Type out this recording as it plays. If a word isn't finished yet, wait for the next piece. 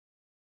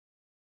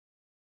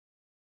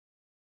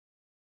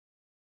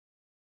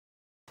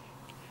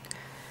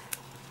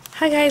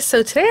Hi guys,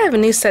 so today I have a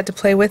new set to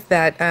play with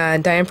that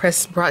Die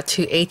Impress brought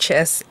to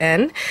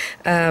HSN.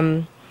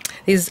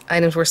 These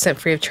items were sent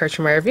free of charge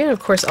from my review, and of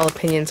course all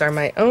opinions are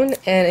my own,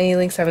 and any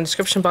links I have in the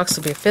description box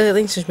will be affiliate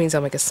links, which means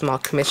I'll make a small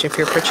commission for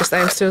your purchased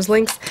items to those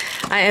links.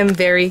 I am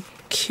very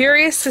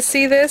curious to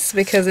see this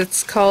because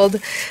it's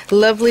called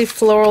Lovely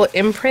Floral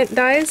Imprint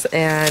dies,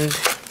 and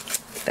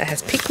that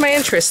has piqued my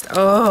interest.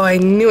 Oh, I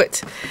knew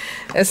it.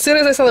 As soon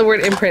as I saw the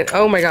word imprint,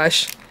 oh my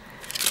gosh.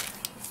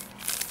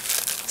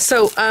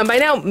 So by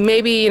now,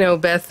 maybe, you know,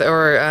 Beth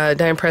or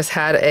Die Impress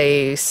had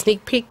a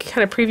sneak peek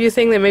kind of preview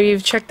thing that maybe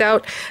you've checked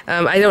out.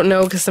 I don't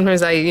know, because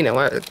sometimes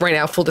right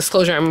now, full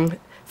disclosure, I'm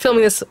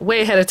filming this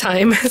way ahead of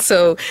time,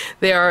 so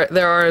there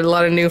are a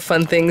lot of new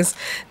fun things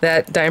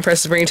that Die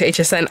Impress is bringing to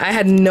HSN. I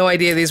had no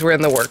idea these were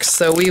in the works,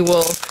 so we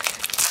will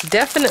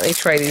definitely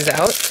try these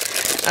out.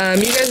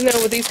 You guys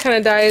know with these kind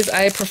of dies,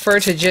 I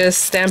prefer to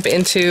just stamp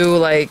into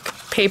like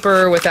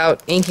paper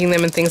without inking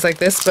them and things like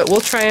this, but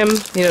we'll try them,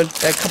 you know,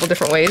 a couple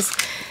different ways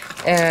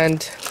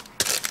and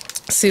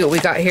see what we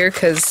got here,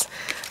 because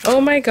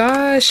oh my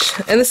gosh,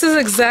 and this is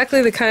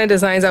exactly the kind of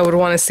designs I would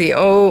want to see.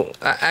 Oh,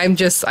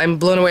 I'm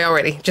blown away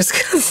already, just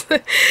because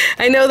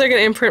I know they're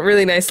going to imprint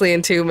really nicely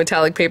into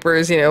metallic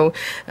papers, you know,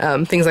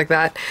 things like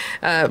that.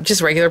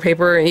 Just regular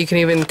paper, and you can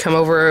even come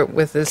over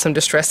with some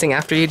distressing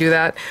after you do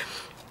that.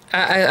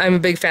 I'm a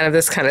big fan of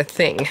this kind of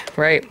thing,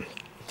 right?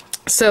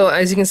 So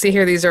as you can see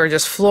here, these are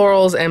just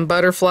florals and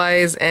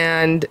butterflies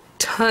and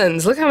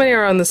tons. Look how many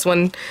are on this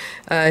one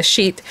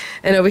sheet.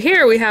 And over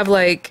here we have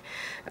like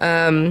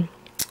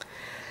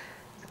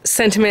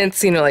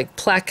sentiments, you know, like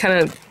plaque kind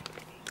of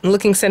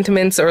looking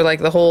sentiments, or like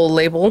the whole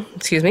label,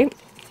 excuse me. And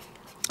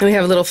we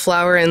have a little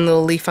flower and a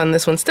little leaf on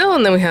this one still,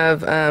 and then we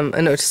have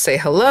a note to say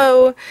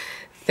hello.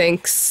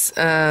 Thanks,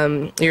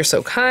 you're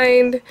so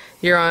kind,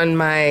 you're on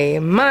my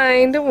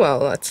mind. Well,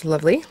 that's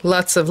lovely.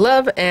 Lots of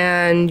love,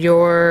 and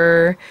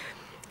your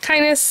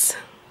kindness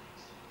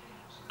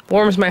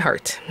warms my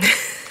heart.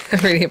 I'm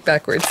reading it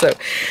backwards, so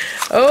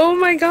oh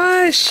my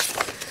gosh,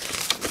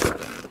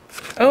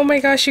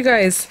 you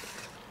guys.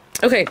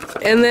 Okay,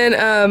 and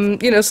then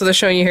you know, so they're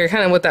showing you here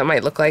kind of what that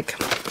might look like.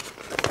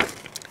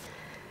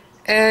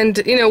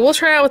 And, you know, we'll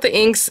try out with the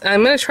inks.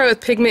 I'm going to try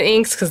with pigment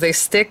inks because they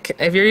stick.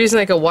 If you're using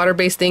like a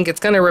water-based ink, it's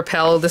going to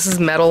repel. This is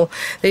metal.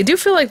 They do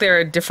feel like they're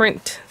a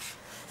different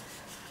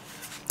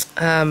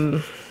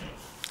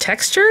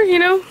texture, you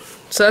know?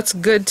 So that's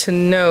good to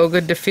know,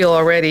 good to feel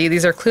already.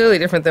 These are clearly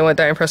different than what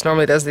Die Impress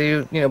normally does. They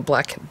do, you know,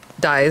 black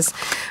dyes.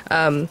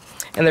 And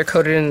they're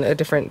coated in a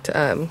different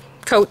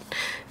coat,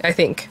 I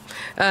think.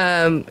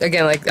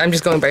 Again, like, I'm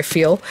just going by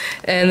feel.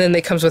 And then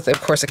they comes with, of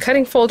course, a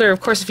cutting folder.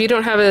 Of course, if you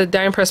don't have a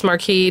Die Impress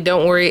marquee,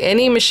 don't worry.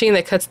 Any machine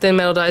that cuts thin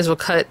metal dies will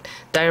cut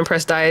Die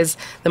Impress dies.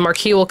 The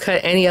marquee will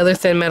cut any other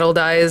thin metal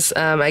dies.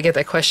 I get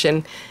that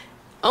question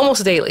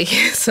almost daily,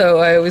 so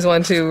I always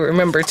want to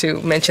remember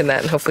to mention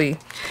that, and hopefully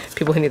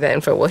people who need that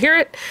info will hear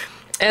it.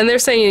 And they're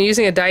saying, you're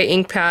using a die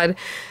ink pad,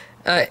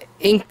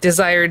 ink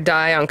desired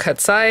die on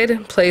cut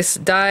side, place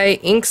die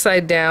ink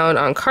side down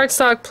on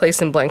cardstock, place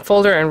in blank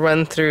folder, and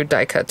run through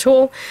die cut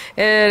tool.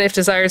 And if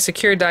desired,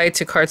 secure die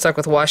to cardstock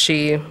with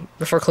washi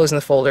before closing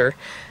the folder,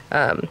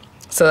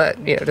 so that,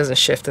 you know, it doesn't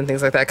shift and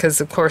things like that, because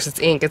of course it's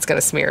ink, it's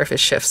going to smear if it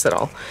shifts at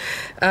all.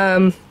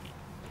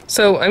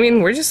 So I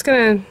mean, we're just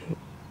gonna,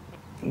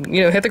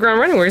 you know, hit the ground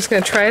running. We're just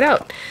gonna try it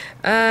out.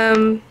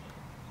 Yeah.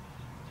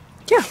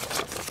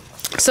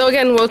 So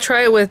again, we'll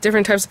try it with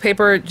different types of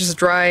paper, just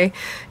dry,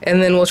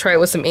 and then we'll try it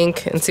with some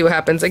ink and see what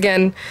happens.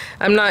 Again,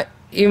 I'm not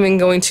even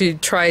going to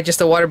try just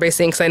a water-based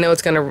ink, because I know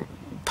it's going to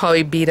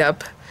probably beat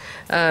up.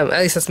 At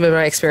least that's been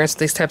my experience with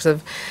these types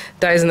of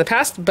dyes in the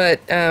past, but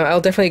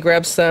I'll definitely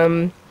grab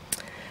some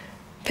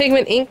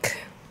pigment ink,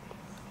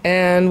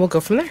 and we'll go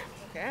from there.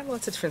 Okay, I have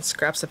lots of different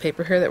scraps of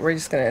paper here that we're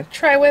just going to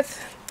try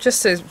with,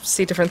 just to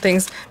see different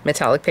things.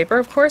 Metallic paper,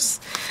 of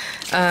course,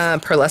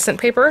 pearlescent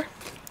paper.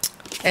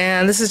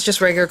 And this is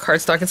just regular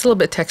cardstock. It's a little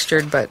bit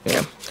textured, but you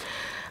know.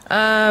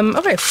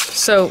 Okay,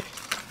 so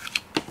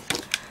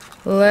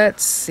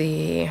let's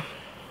see. I'm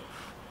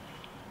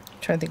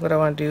trying to think what I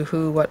want to do.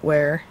 Who, what,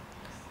 where.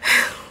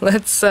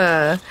 Let's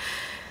do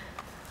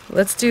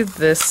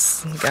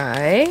this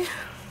guy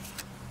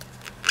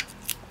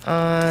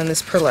on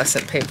this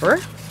pearlescent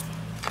paper,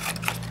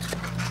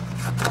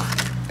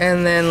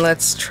 and then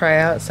let's try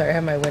out. Sorry, I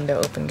have my window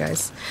open,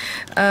 guys.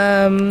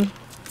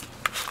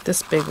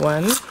 This big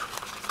one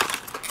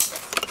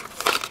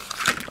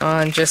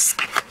on just,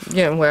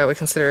 you know, what I would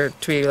consider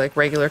to be like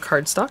regular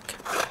cardstock.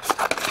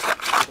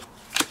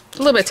 A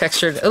little bit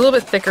textured, a little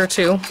bit thicker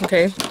too,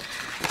 okay?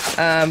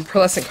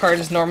 Pearlescent card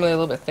is normally a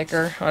little bit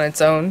thicker on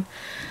its own.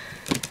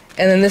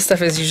 And then this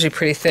stuff is usually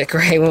pretty thick,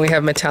 right? When we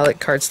have metallic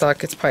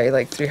cardstock, it's probably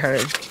like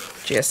 300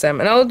 GSM.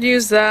 And I'll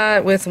use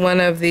that with one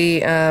of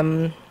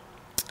the,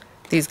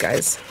 these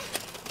guys.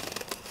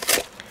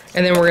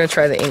 And then we're going to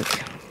try the ink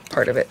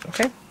part of it,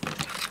 okay?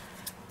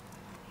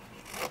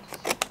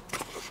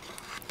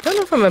 Don't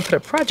know if I'm going to put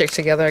a project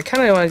together. I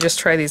kind of want to just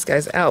try these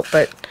guys out,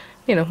 but,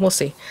 you know, we'll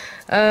see.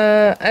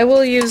 I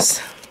will use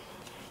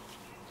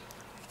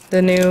the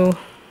new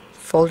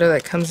folder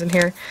that comes in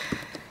here.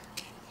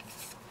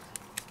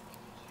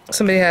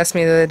 Somebody asked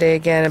me the other day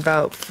again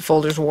about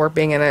folders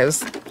warping, and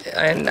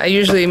I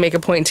usually make a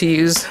point to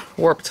use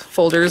warped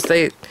folders.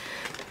 They,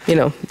 you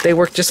know, they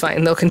work just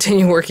fine. They'll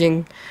continue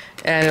working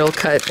and it'll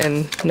cut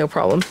and no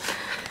problem.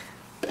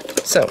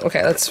 So,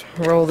 okay, let's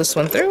roll this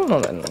one through.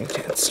 Hold on, let me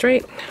get it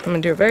straight. I'm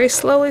gonna do it very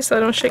slowly so I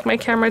don't shake my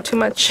camera too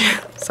much.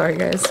 Sorry,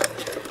 guys.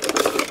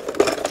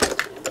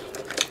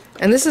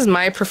 And this is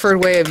my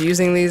preferred way of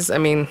using these. I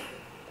mean,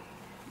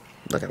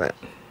 look at that.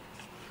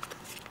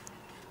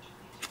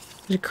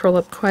 You curl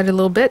up quite a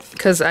little bit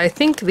because I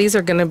think these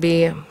are going to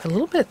be a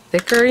little bit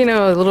thicker, you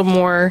know, a little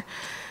more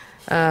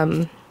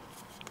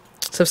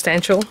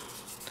substantial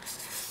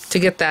to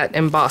get that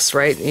embossed,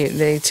 right?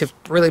 They need to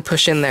really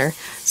push in there.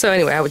 So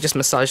anyway, I would just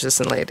massage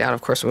this and lay it down.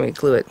 Of course, when we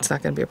glue it, it's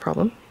not going to be a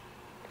problem.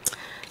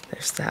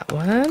 There's that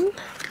one.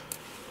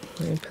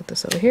 Let me put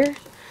this over here.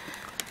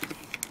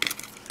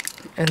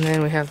 And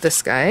then we have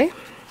this guy.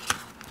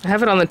 I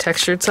have it on the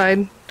textured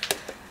side,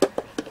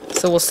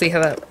 so we'll see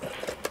how that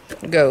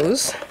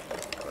goes.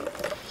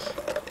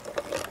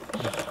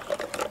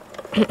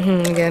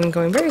 Again,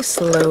 going very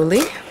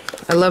slowly.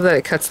 I love that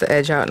it cuts the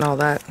edge out and all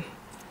that.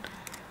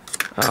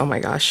 Oh my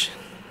gosh.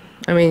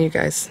 I mean, you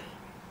guys.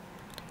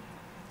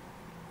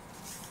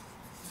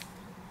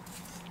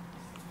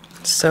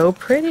 So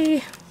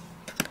pretty.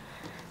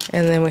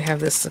 And then we have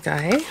this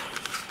guy.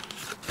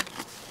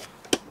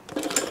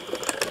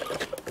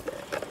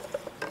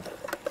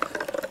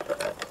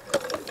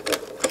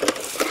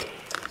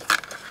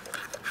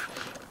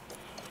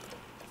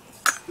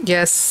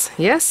 Yes,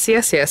 yes,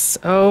 yes, yes.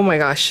 Oh my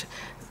gosh.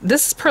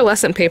 This is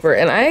pearlescent paper,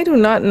 and I do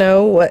not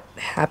know what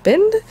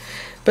happened,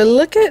 but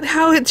look at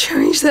how it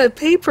changed that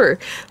paper.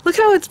 Look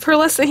how it's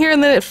pearlescent here,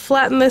 and then it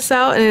flattened this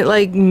out, and it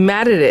like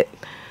matted it.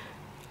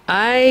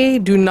 I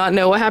do not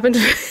know what happened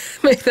to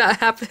make that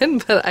happen,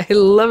 but I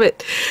love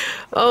it.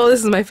 Oh,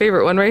 this is my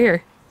favorite one right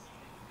here.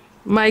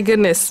 My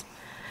goodness.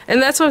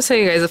 And that's what I'm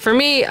saying, guys. For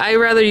me, I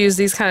rather use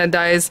these kind of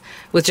dyes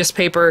with just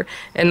paper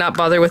and not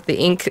bother with the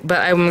ink. But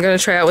I'm going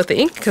to try out with the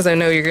ink because I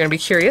know you're going to be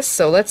curious.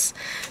 So let's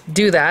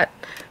do that.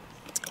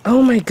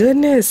 Oh my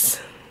goodness.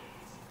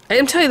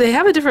 I'm telling you, they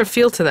have a different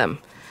feel to them.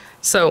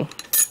 So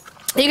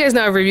you guys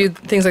know I've reviewed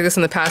things like this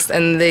in the past,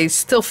 and they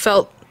still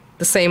felt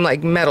the same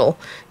like metal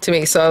to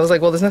me. So I was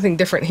like, well, there's nothing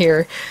different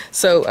here.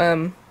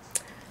 So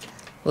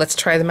let's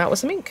try them out with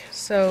some ink.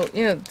 So,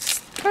 you know, it's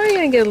probably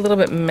going to get a little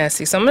bit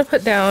messy. So I'm going to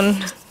put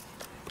down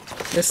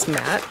this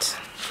mat.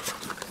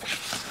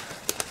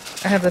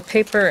 I have the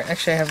paper.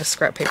 Actually, I have a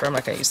scrap paper. I'm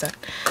not going to use that.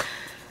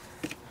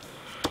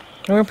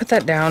 I'm going to put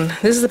that down.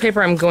 This is the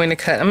paper I'm going to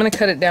cut. I'm going to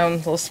cut it down a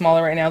little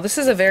smaller right now. This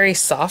is a very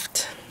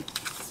soft,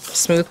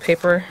 smooth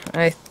paper.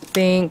 I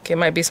think it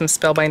might be some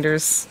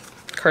Spellbinders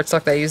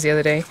cardstock that I used the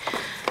other day.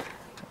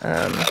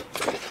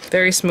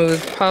 Very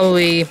smooth,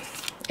 probably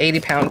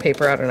 80-pound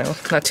paper. I don't know,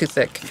 not too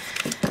thick.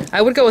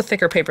 I would go with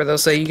thicker paper though,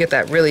 so you get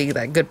that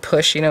good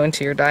push, you know,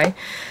 into your die.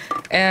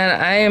 And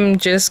I am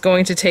just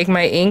going to take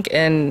my ink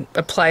and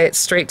apply it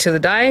straight to the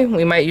die.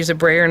 We might use a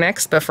brayer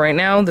next, but for right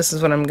now, this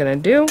is what I'm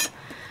going to do.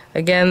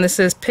 Again, this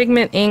is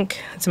pigment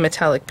ink. It's a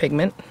metallic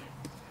pigment.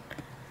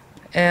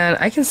 And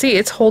I can see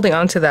it's holding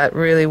onto that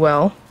really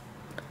well.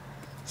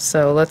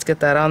 So let's get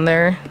that on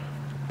there.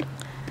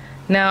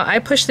 Now, I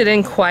pushed it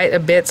in quite a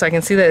bit, so I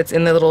can see that it's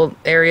in the little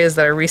areas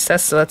that are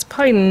recessed, so that's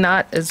probably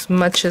not as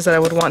much as I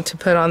would want to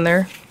put on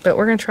there, but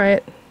we're going to try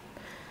it.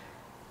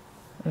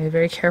 Be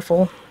very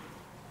careful.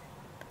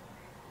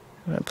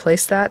 I'm going to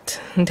place that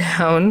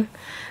down.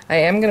 I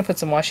am going to put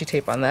some washi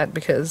tape on that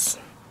because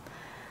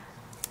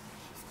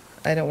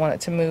I don't want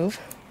it to move.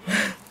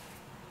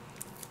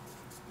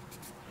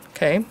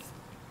 Okay.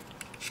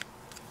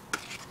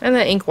 And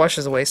that ink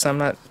washes away, so I'm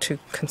not too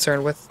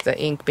concerned with the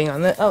ink being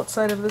on the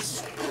outside of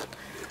this.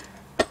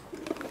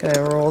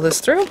 Gonna roll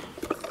this through.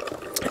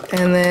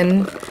 And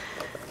then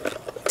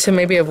to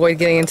maybe avoid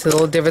getting into the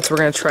little divots, we're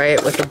gonna try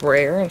it with a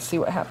brayer and see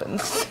what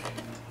happens.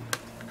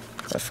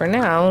 But for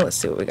now, let's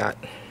see what we got.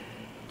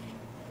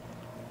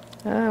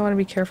 I want to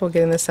be careful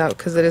getting this out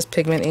because it is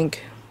pigment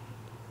ink.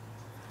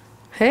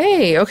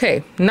 Hey,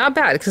 okay, not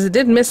bad because it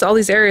did miss all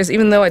these areas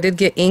even though I did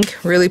get ink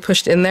really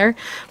pushed in there.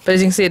 But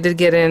as you can see, it did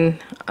get in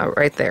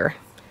right there.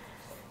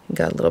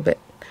 Got a little bit.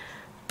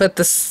 But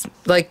this,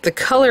 like, the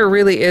color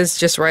really is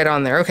just right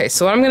on there. Okay,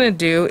 so what I'm going to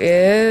do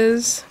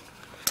is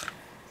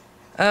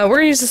we're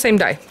going to use the same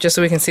dye just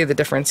so we can see the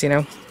difference, you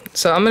know.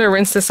 So I'm going to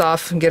rinse this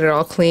off and get it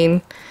all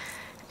clean.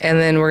 And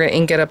then we're going to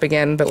ink it up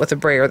again, but with a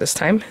brayer this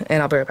time.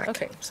 And I'll be right back.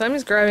 Okay, so I'm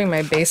just grabbing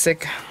my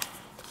basic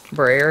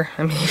brayer.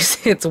 I mean, you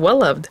see it's well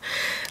loved.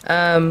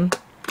 I'll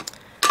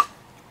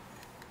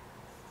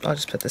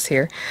just put this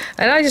here.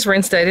 And I just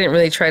rinsed it. I didn't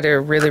really try to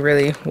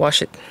really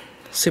wash it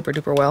super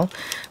duper well.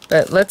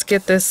 But let's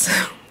get this.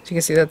 You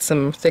can see that's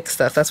some thick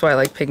stuff. That's why I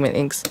like pigment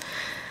inks.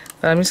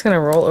 But I'm just going to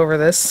roll over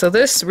this. So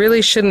this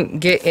really shouldn't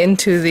get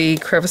into the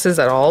crevices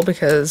at all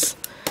because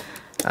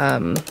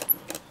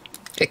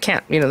it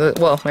can't, you know,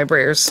 well, my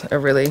brayer's a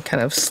really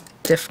kind of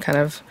stiff kind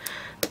of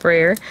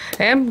brayer.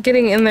 I am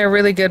getting in there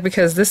really good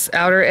because this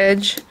outer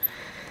edge,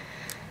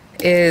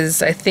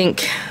 is, I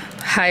think,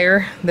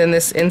 higher than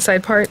this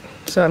inside part.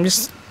 So I'm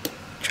just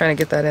trying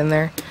to get that in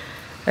there.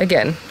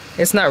 Again,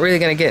 it's not really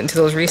going to get into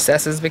those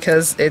recesses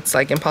because it's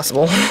like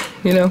impossible,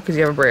 you know, because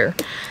you have a brayer.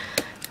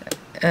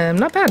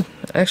 Not bad.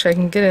 Actually, I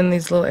can get in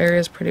these little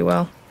areas pretty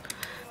well.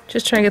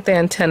 Just trying to get the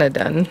antenna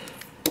done.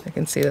 I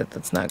can see that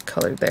that's not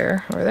colored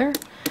there or there.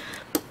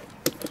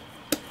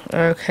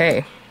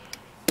 Okay.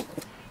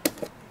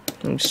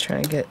 I'm just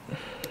trying to get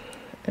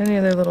any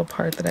other little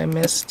part that I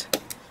missed.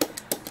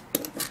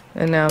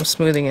 And now I'm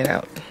smoothing it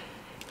out.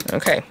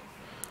 Okay.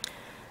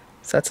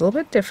 So that's a little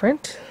bit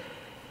different.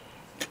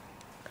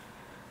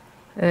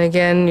 And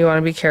again, you want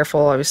to be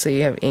careful. Obviously,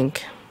 you have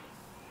ink.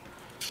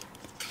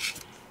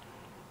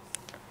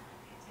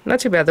 Not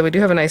too bad, though. We do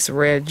have a nice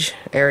ridge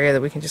area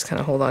that we can just kind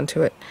of hold on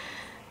to it.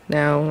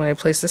 Now, when I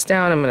place this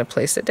down, I'm going to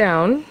place it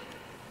down.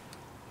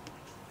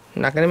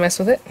 I'm not going to mess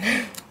with it.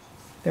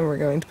 Then we're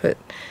going to put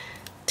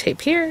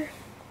tape here,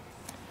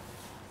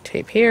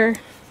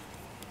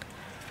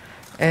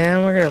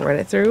 and we're going to run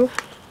it through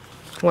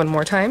one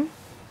more time.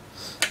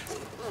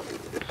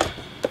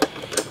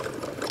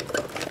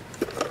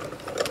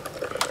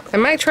 I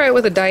might try it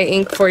with a dye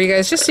ink for you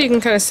guys, just so you can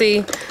kind of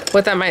see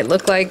what that might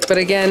look like, but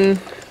again,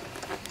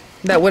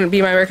 that wouldn't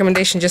be my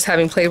recommendation, just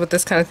having played with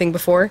this kind of thing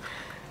before.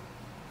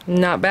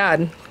 Not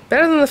bad.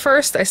 Better than the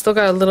first. I still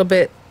got a little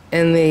bit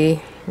in the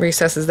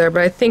recesses there,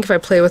 but I think if I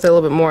play with it a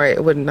little bit more,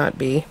 it would not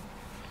be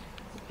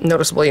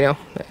noticeable, you know,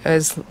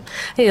 as I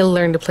need to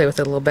learn to play with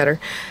it a little better.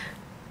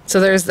 So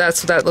that's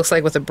what that looks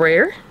like with a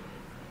brayer.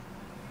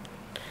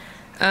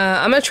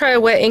 I'm going to try a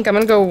wet ink. I'm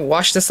going to go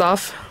wash this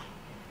off.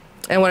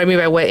 And what I mean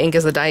by wet ink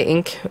is the dye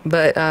ink,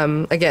 but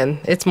again,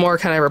 it's more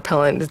kind of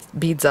repellent, it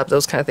beads up,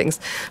 those kind of things.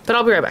 But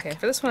I'll be right back. Okay,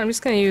 for this one, I'm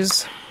just going to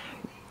use,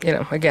 you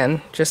know,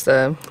 again, just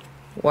a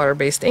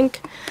water-based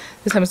ink.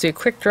 This happens to be a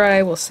quick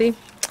dry, we'll see.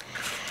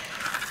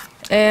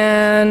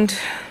 And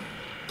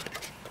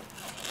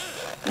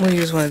we'll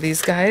use one of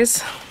these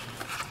guys.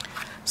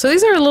 So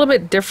these are a little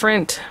bit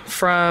different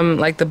from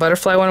like the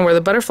butterfly one, where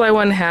the butterfly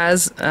one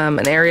has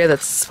an area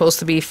that's supposed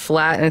to be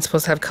flat and it's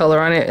supposed to have color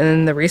on it, and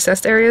then the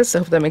recessed areas, I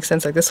hope that makes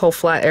sense, like this whole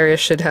flat area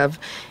should have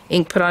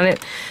ink put on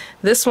it.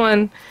 This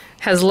one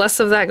has less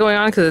of that going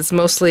on because it's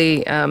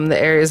mostly the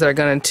areas that are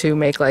going to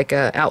make like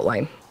an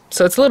outline.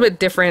 So it's a little bit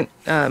different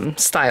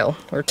style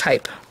or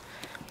type,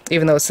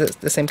 even though it's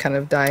the same kind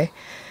of dye.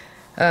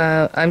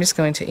 I'm just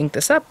going to ink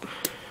this up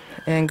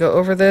and go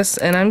over this,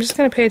 and I'm just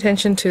going to pay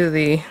attention to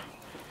the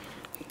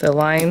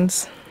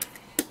lines.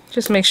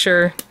 Just make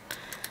sure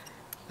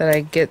that I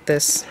get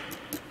this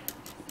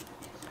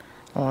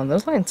along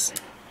those lines.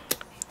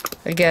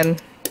 Again,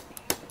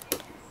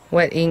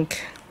 wet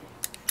ink.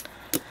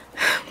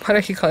 Why do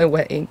I keep calling it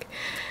wet ink?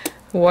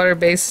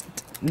 Water-based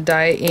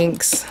dye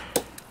inks,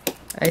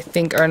 I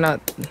think, are not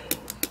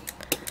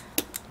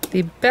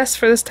the best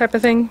for this type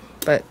of thing,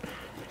 but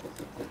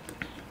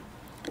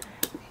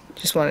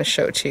just want to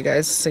show it to you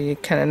guys so you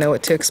kind of know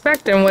what to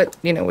expect and what,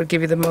 you know, would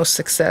give you the most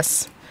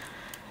success.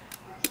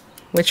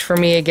 Which for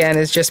me, again,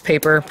 is just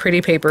paper,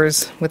 pretty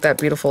papers with that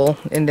beautiful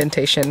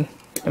indentation,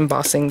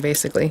 embossing,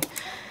 basically.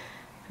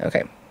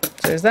 Okay, so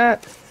there's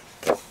that.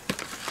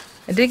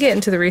 I did get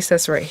into the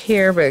recess right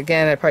here, but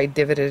again, I probably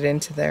divoted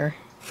into there.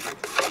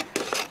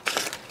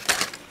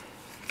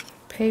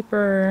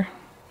 Paper.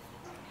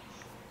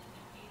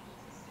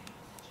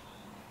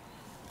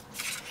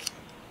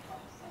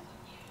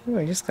 Ooh,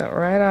 I just got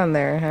right on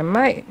there. I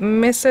might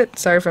miss it.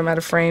 Sorry if I'm out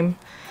of frame.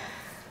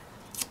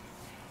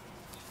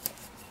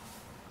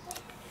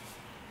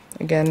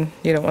 Again,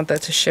 you don't want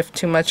that to shift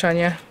too much on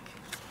you,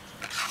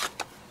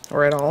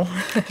 or at all.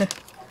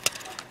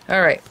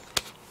 Alright,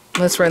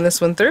 let's run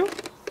this one through,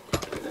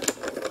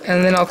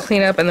 and then I'll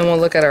clean up, and then we'll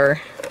look at our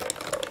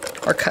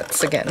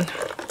cuts again.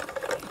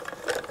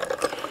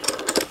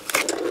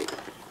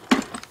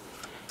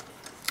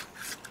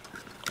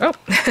 Oh,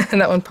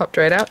 and that one popped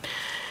right out.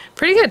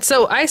 Pretty good.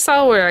 So I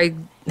saw where I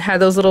had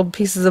those little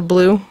pieces of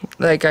blue,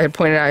 like I had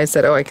pointed out. I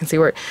said, oh, I can see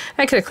where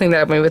I could have cleaned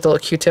that up maybe with a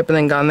little Q-tip and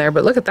then gone there,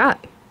 but look at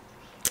that.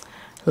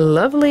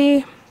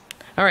 Lovely.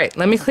 Alright,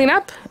 let me clean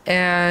up,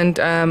 and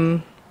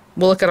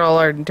we'll look at all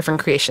our different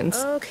creations.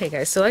 Okay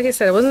guys, so like I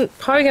said, I wasn't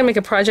probably going to make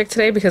a project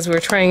today because we were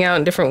trying out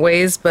in different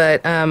ways,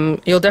 but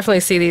you'll definitely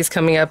see these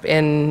coming up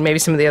in maybe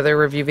some of the other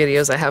review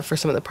videos I have for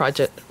some of the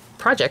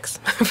projects,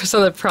 for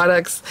some of the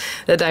products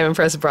that Diamond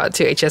Press brought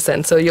to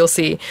HSN. So you'll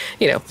see,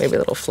 you know, maybe a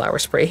little flower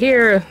spray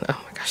here.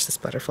 Oh my gosh, this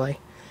butterfly.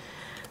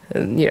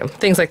 You know,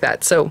 things like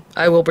that. So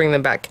I will bring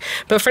them back.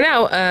 But for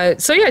now,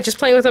 so yeah, just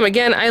playing with them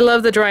again. I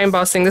love the dry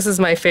embossing. This is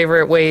my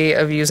favorite way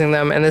of using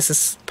them, and this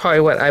is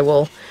probably what I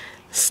will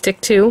stick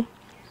to.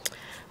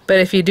 But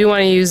if you do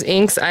want to use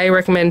inks, I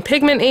recommend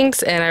pigment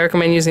inks, and I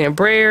recommend using a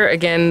brayer.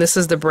 Again, this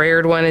is the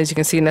brayered one. As you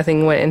can see,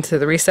 nothing went into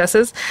the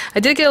recesses.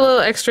 I did get a little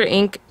extra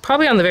ink,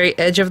 probably on the very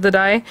edge of the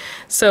die,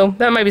 so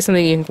that might be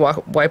something you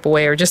can wipe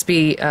away, or just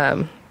be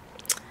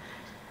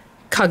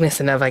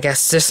cognizant of, I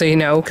guess, just so you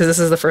know, because this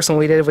is the first one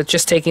we did with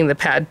just taking the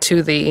pad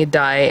to the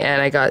die,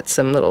 and I got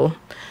some little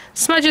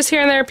smudges here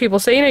and there. People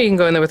say, you know, you can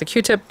go in there with a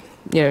Q-tip.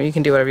 you know, you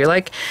can do whatever you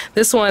like.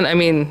 This one, I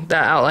mean,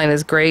 that outline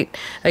is great.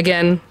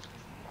 Again,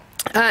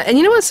 and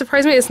you know what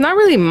surprised me? It's not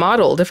really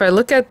modeled. If I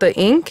look at the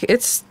ink,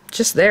 it's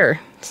just there.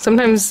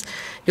 Sometimes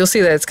you'll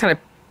see that it's kind of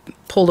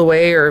pulled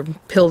away or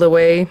pilled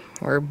away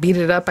or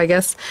beaded up, I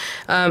guess.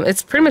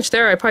 It's pretty much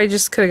there. I probably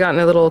just could have gotten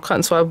a little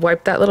cotton swab,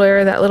 wiped that little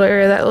area, that little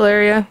area, that little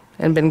area,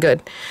 and been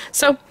good.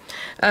 So,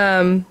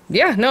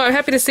 yeah, no, I'm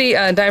happy to see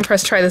Die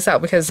Press try this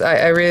out because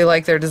I really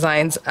like their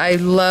designs. I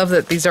love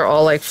that these are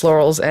all like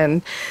florals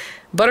and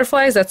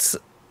butterflies. That's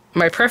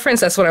my preference.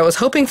 That's what I was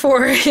hoping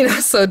for, you know,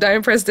 so Die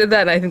Press did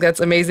that, and I think that's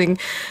amazing.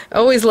 I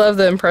always love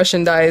the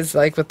impression dies,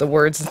 like with the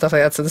words and stuff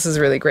like that, so this is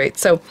really great.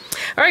 So,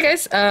 alright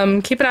guys,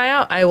 keep an eye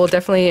out. I will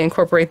definitely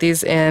incorporate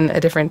these in a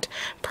different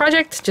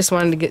project. Just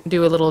wanted to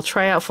do a little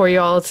tryout for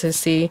you all to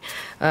see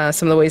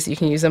some of the ways that you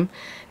can use them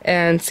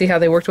and see how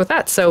they worked with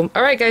that. So,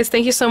 alright guys,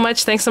 thank you so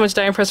much. Thanks so much,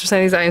 Die Press, for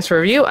sending these items for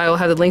review. I will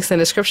have the links in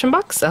the description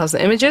box. I'll have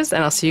the images,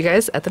 and I'll see you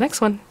guys at the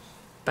next one.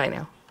 Bye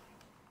now.